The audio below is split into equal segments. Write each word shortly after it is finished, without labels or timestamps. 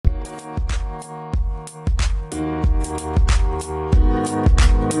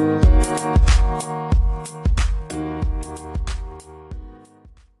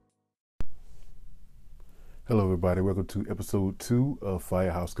Hello, everybody. Welcome to episode 2 of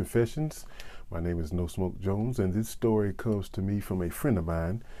Firehouse Confessions. My name is No Smoke Jones, and this story comes to me from a friend of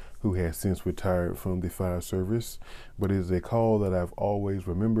mine who has since retired from the fire service, but it is a call that I've always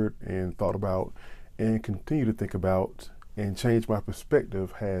remembered and thought about and continue to think about and change my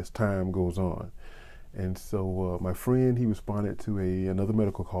perspective as time goes on. And so my friend, he responded to another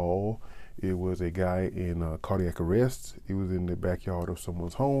medical call. It was a guy in cardiac arrest. He was in the backyard of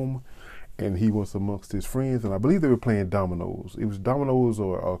someone's home, and he was amongst his friends, and I believe they were playing dominoes. It was dominoes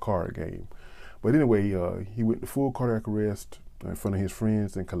or a card game. But anyway, he went to full cardiac arrest in front of his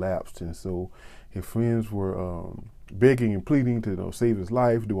friends and collapsed. And so his friends were begging and pleading to save his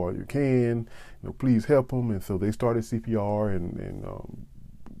life, do all you can, please help him. And so they started CPR and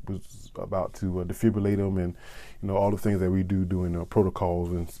was about to defibrillate him and all the things that we do during protocols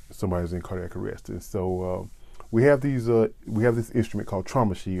when somebody's in cardiac arrest. And so we have this instrument called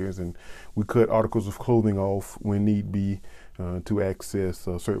trauma shears, and we cut articles of clothing off when need be to access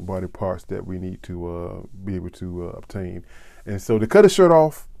certain body parts that we need to be able to obtain. And so they cut his shirt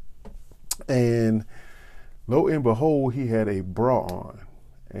off, and lo and behold, he had a bra on.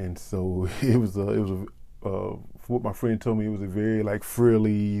 And so it was what my friend told me, it was a very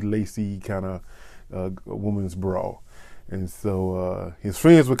frilly, lacy kind of woman's bra. And so his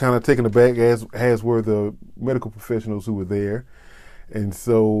friends were kind of taken aback, as were the medical professionals who were there. And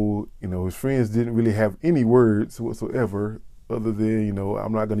so, his friends didn't really have any words whatsoever other than,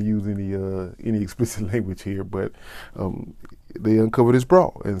 I'm not going to use any explicit language here, but they uncovered his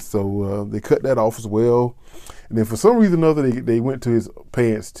bra. And so they cut that off as well. And then for some reason or other, they went to his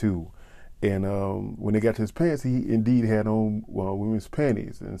pants too. And when they got to his pants, he indeed had on women's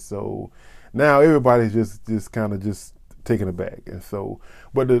panties. And so now everybody's just kind of taken aback. And so,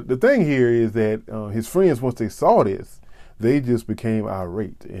 but the thing here is that his friends, once they saw this, they just became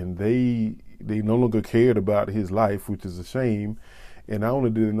irate, and they no longer cared about his life, which is a shame. And not only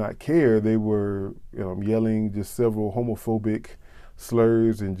did they not care, they were yelling just several homophobic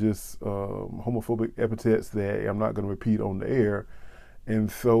slurs and just homophobic epithets that I'm not going to repeat on the air.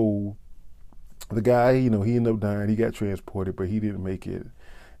 And so the guy, he ended up dying. He got transported, but he didn't make it.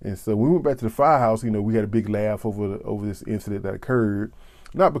 And so when we went back to the firehouse, we had a big laugh over this incident that occurred.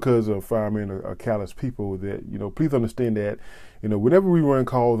 Not because firemen are callous people. That please understand that whenever we run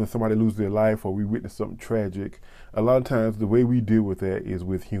calls and somebody loses their life or we witness something tragic, a lot of times the way we deal with that is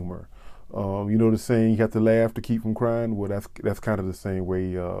with humor. The saying, you have to laugh to keep from crying. Well, that's kind of the same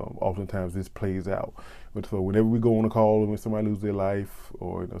way oftentimes this plays out. But so whenever we go on a call and when somebody loses their life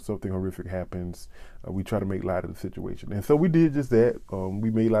or something horrific happens, we try to make light of the situation. And so we did just that.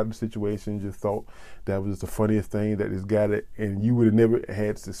 We made light of the situation, just thought that was just the funniest thing that this guy and you would have never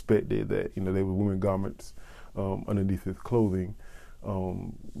had suspected that, they were women garments underneath his clothing.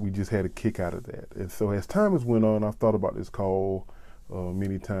 We just had a kick out of that. And so as time has went on, I've thought about this call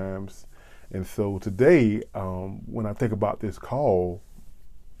many times. And so today, when I think about this call,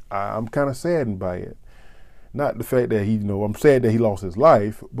 I'm kind of saddened by it. Not the fact that I'm sad that he lost his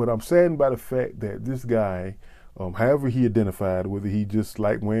life, but I'm saddened by the fact that this guy, however he identified, whether he just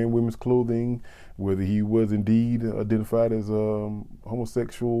liked wearing women's clothing, whether he was indeed identified as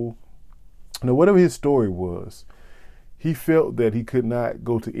homosexual, whatever his story was, he felt that he could not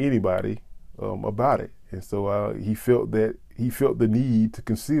go to anybody about it. And so he felt the need to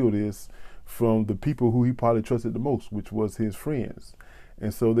conceal this from the people who he probably trusted the most, which was his friends.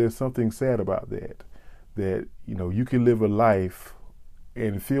 And so there's something sad about that you can live a life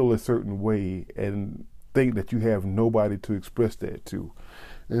and feel a certain way and think that you have nobody to express that to.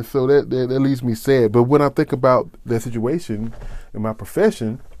 And so that leaves me sad. But when I think about that situation in my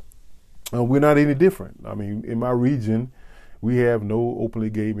profession, we're not any different. I mean, in my region, we have no openly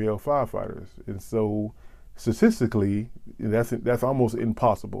gay male firefighters. And so statistically, that's almost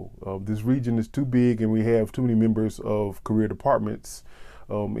impossible. This region is too big, and we have too many members of career departments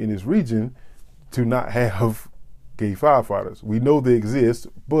in this region to not have gay firefighters. We know they exist,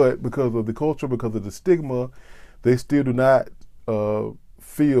 but because of the culture, because of the stigma, they still do not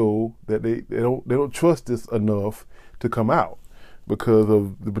feel that they don't trust this enough to come out because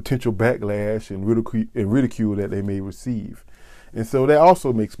of the potential backlash and ridicule that they may receive. And so that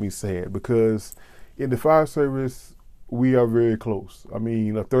also makes me sad because in the fire service, we are very close. I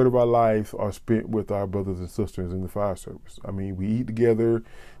mean, a third of our lives are spent with our brothers and sisters in the fire service. I mean, we eat together,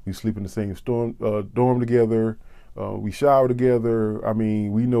 we sleep in the same dorm together, we shower together. I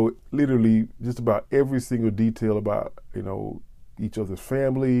mean, we know literally just about every single detail about, each other's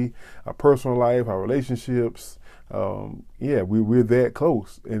family, our personal life, our relationships. We're that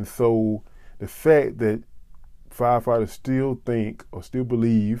close. And so the fact that firefighters still think or still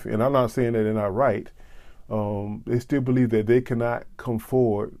believe, and I'm not saying that they're not right, they still believe that they cannot come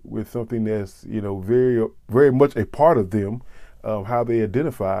forward with something that's, very, very much a part of them, how they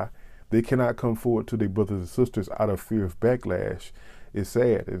identify. They cannot come forward to their brothers and sisters out of fear of backlash. It's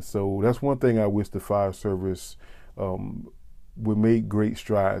sad. And so that's one thing I wish the fire service would make great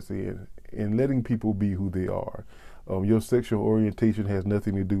strides in letting people be who they are. Your sexual orientation has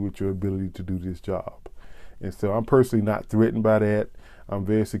nothing to do with your ability to do this job. And so I'm personally not threatened by that. I'm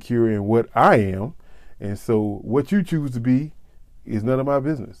very secure in what I am. And so what you choose to be is none of my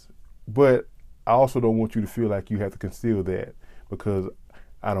business. But I also don't want you to feel like you have to conceal that because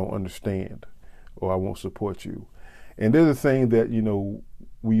I don't understand or I won't support you. And there's a saying that,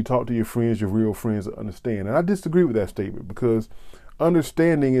 when you talk to your friends, your real friends understand. And I disagree with that statement because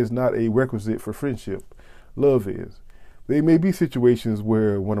understanding is not a requisite for friendship. Love is. There may be situations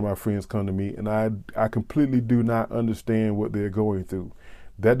where one of my friends come to me and I completely do not understand what they're going through.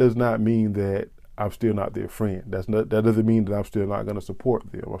 That does not mean that I'm still not their friend. That doesn't mean that I'm still not going to support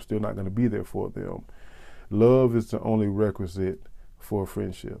them. I'm still not going to be there for them. Love is the only requisite for a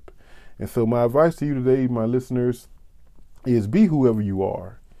friendship. And so my advice to you today, my listeners, is be whoever you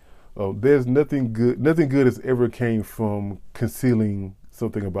are. There's nothing good has ever came from concealing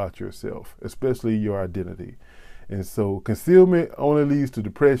something about yourself, especially your identity. And so concealment only leads to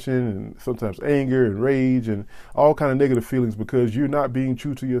depression and sometimes anger and rage and all kind of negative feelings because you're not being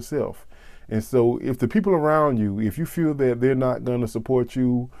true to yourself. And so if the people around you, if you feel that they're not going to support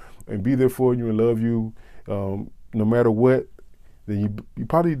you and be there for you and love you, no matter what, then you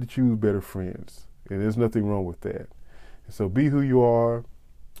probably need to choose better friends. And there's nothing wrong with that. And so be who you are,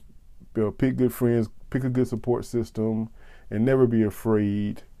 pick good friends, pick a good support system, and never be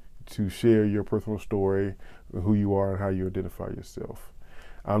afraid to share your personal story, who you are and how you identify yourself.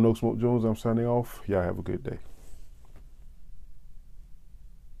 I'm No Smoke Jones. I'm signing off. Y'all have a good day.